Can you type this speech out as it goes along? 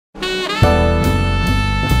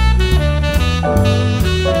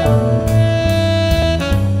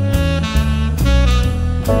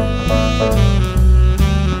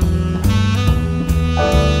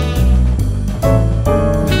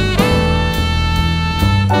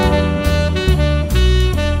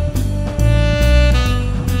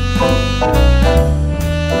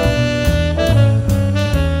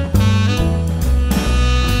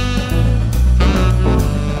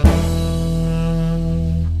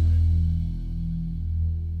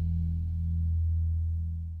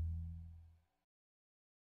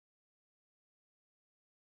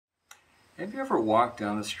Have you ever walked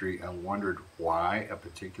down the street and wondered why a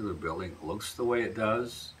particular building looks the way it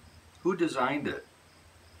does? Who designed it?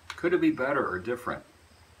 Could it be better or different?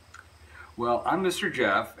 Well, I'm Mr.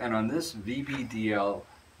 Jeff, and on this VBDL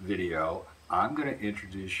video, I'm going to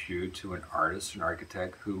introduce you to an artist and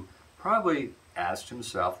architect who probably asked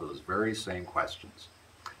himself those very same questions.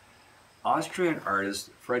 Austrian artist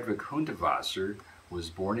Friedrich Hundertwasser was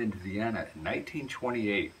born in Vienna in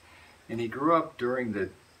 1928, and he grew up during the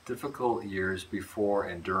difficult years before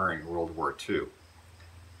and during World War II.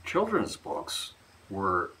 Children's books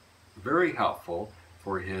were very helpful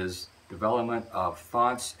for his development of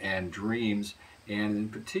thoughts and dreams, and in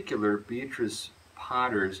particular Beatrice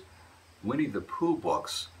Potter's Winnie the Pooh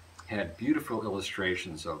books had beautiful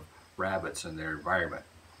illustrations of rabbits and their environment.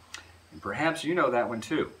 And perhaps you know that one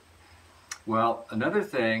too. Well, another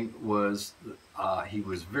thing was he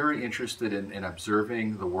was very interested in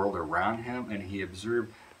observing the world around him, and he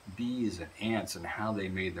observed bees and ants and how they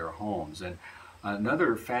made their homes. And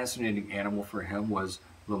another fascinating animal for him was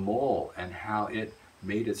the mole and how it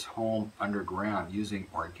made its home underground using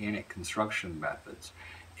organic construction methods.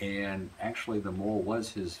 And actually the mole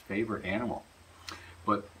was his favorite animal.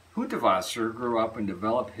 But Hundertwasser grew up and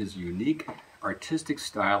developed his unique artistic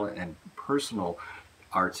style and personal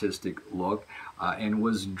artistic look, and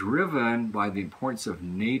was driven by the importance of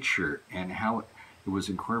nature and how it was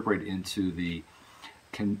incorporated into the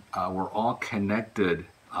we're all connected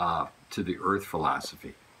to the earth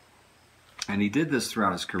philosophy. And he did this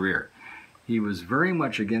throughout his career. He was very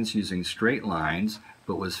much against using straight lines,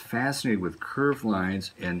 but was fascinated with curved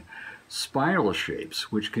lines and spiral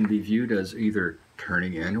shapes, which can be viewed as either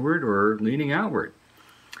turning inward or leaning outward.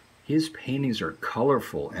 His paintings are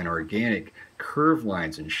colorful and organic. Curved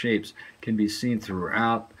lines and shapes can be seen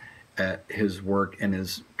throughout his work and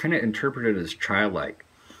is kind of interpreted as childlike.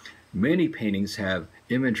 Many paintings have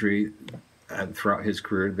imagery throughout his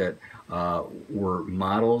career that were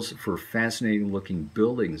models for fascinating looking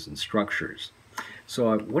buildings and structures.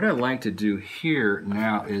 So what I'd like to do here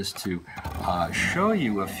now is to show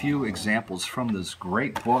you a few examples from this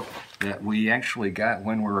great book that we actually got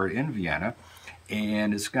when we were in Vienna.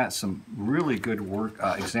 And it's got some really good work,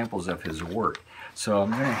 examples of his work. So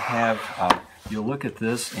I'm going to have you look at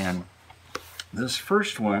this, and this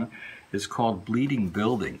first one is called Bleeding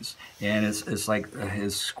Buildings, and it's like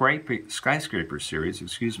his skyscraper series,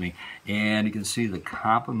 excuse me, and you can see the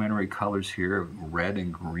complementary colors here of red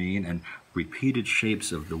and green and repeated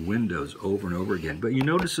shapes of the windows over and over again. But you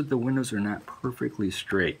notice that the windows are not perfectly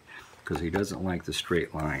straight because he doesn't like the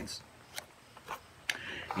straight lines.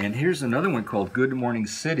 And here's another one called Good Morning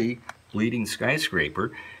City, Bleeding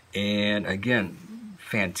Skyscraper. And again,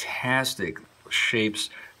 fantastic shapes,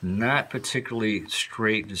 not particularly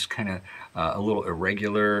straight, just kind of a little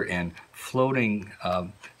irregular, and floating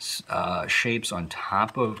shapes on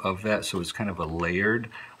top of that. So it's kind of a layered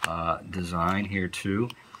design here too.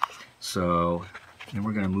 So then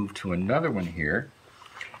we're going to move to another one here.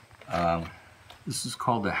 This is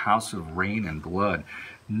called The House of Rain and Blood.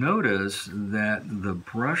 Notice that the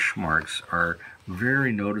brush marks are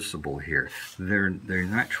very noticeable here. They're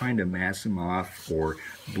not trying to mask them off or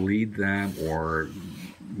bleed them or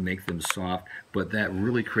make them soft, but that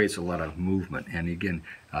really creates a lot of movement. And again,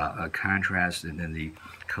 a contrast in the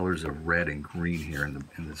colors of red and green here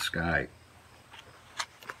in the sky.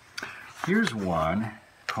 Here's one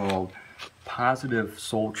called Positive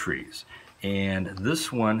Soul Trees. And this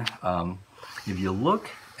one, if you look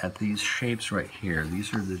at these shapes right here,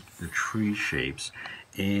 these are the tree shapes,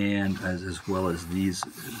 and as well as these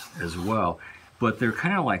as well, but they're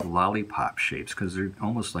kind of like lollipop shapes because they're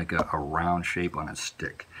almost like a round shape on a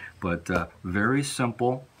stick, but very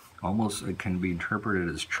simple, almost it can be interpreted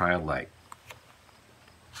as childlike.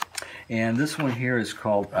 And this one here is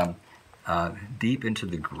called Deep Into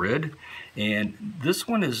the Grid, and this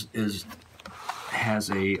one has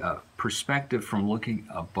a perspective from looking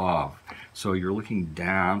above. So you're looking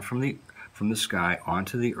down from the sky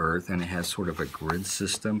onto the earth, and it has sort of a grid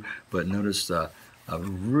system, but notice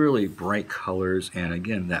really bright colors, and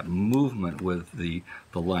again that movement with the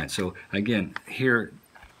line. So again here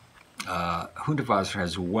Hundertwasser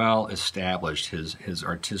has well established his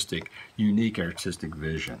unique artistic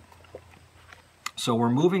vision. So we're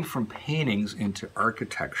moving from paintings into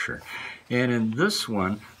architecture. And in this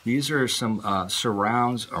one, these are some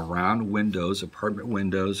surrounds around windows, apartment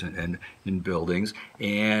windows and in buildings.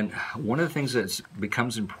 And one of the things that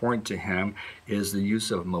becomes important to him is the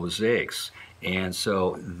use of mosaics. And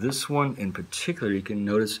so this one in particular, you can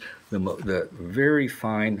notice the very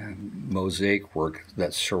fine mosaic work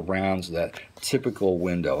that surrounds that typical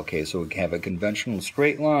window. Okay, so we have a conventional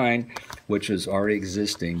straight line, which is already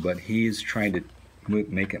existing, but he's trying to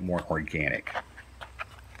make it more organic.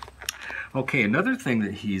 Okay, another thing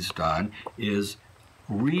that he's done is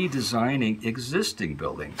redesigning existing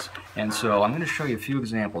buildings. And so I'm going to show you a few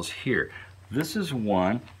examples here. This is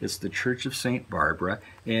one, it's the Church of St. Barbara,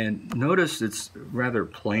 and notice it's rather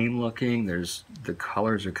plain looking. The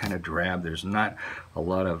colors are kind of drab. There's not a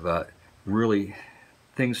lot of really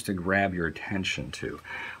things to grab your attention to.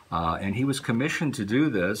 And he was commissioned to do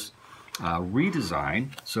this redesign.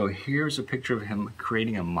 So here's a picture of him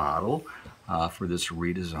creating a model for this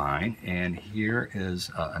redesign, and here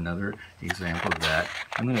is another example of that.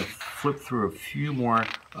 I'm going to flip through a few more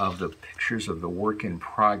of the pictures of the work in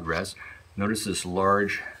progress. Notice this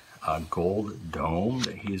large gold dome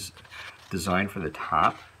that he's designed for the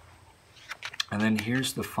top. And then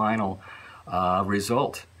here's the final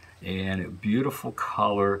result. And beautiful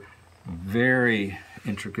color, very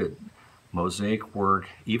intricate mosaic work.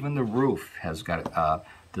 Even the roof has got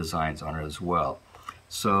designs on it as well.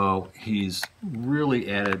 So he's really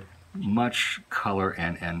added much color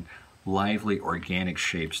and lively organic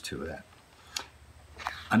shapes to it.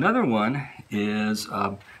 Another one is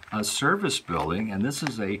a service building, and this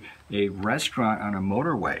is a restaurant on a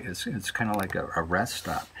motorway. It's kind of like a rest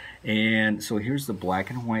stop. And so here's the black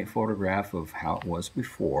and white photograph of how it was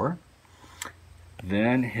before.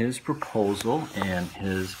 Then his proposal and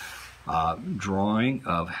his drawing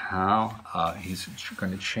of how he's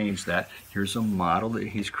going to change that. Here's a model that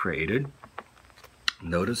he's created.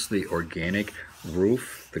 Notice the organic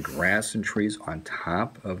roof, the grass and trees on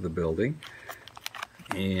top of the building.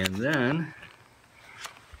 And then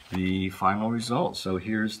the final result. So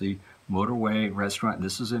here's the motorway restaurant.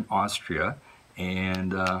 This is in Austria,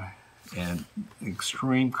 and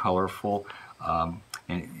extreme colorful.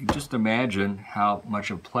 And just imagine how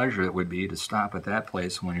much of a pleasure it would be to stop at that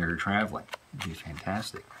place when you're traveling. It'd be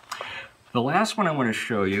fantastic. The last one I want to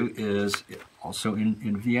show you is also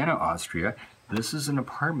in Vienna, Austria. This is an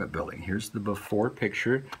apartment building. Here's the before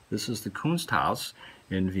picture. This is the Kunsthaus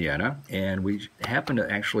in Vienna, and we happen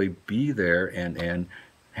to actually be there and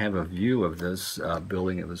have a view of this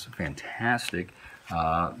building. It was fantastic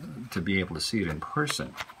to be able to see it in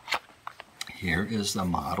person. Here is the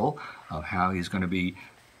model of how he's going to be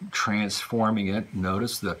transforming it.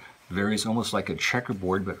 Notice the various, almost like a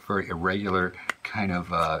checkerboard, but very irregular kind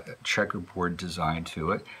of checkerboard design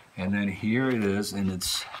to it. And then here it is, and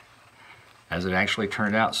it's as it actually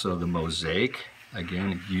turned out. So the mosaic,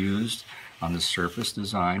 again, used on the surface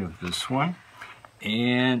design of this one.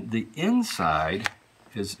 And the inside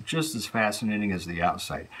is just as fascinating as the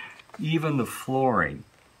outside. Even the flooring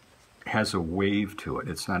has a wave to it.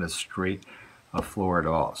 It's not a straight floor at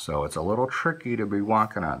all. So it's a little tricky to be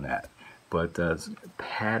walking on that. But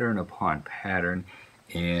pattern upon pattern,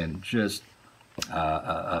 and just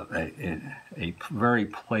a very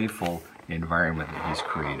playful environment that he's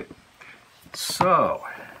created. So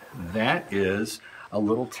that is a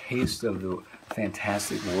little taste of the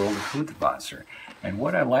fantastic world of Hundertwasser. And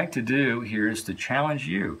what I'd like to do here is to challenge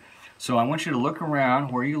you. So I want you to look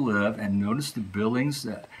around where you live and notice the buildings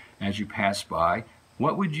that, as you pass by.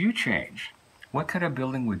 What would you change? What kind of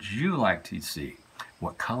building would you like to see?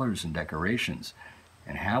 What colors and decorations?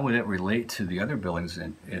 And how would it relate to the other buildings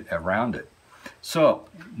around it? So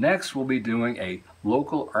next we'll be doing a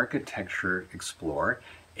local architecture explore,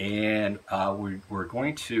 and we're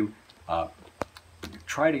going to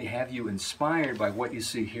try to have you inspired by what you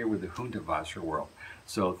see here with the Hundertwasser world.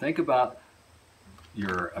 So think about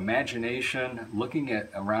your imagination, looking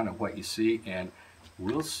around at what you see, and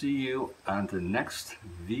we'll see you on the next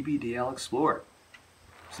VBDL Explore.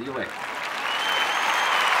 See you later.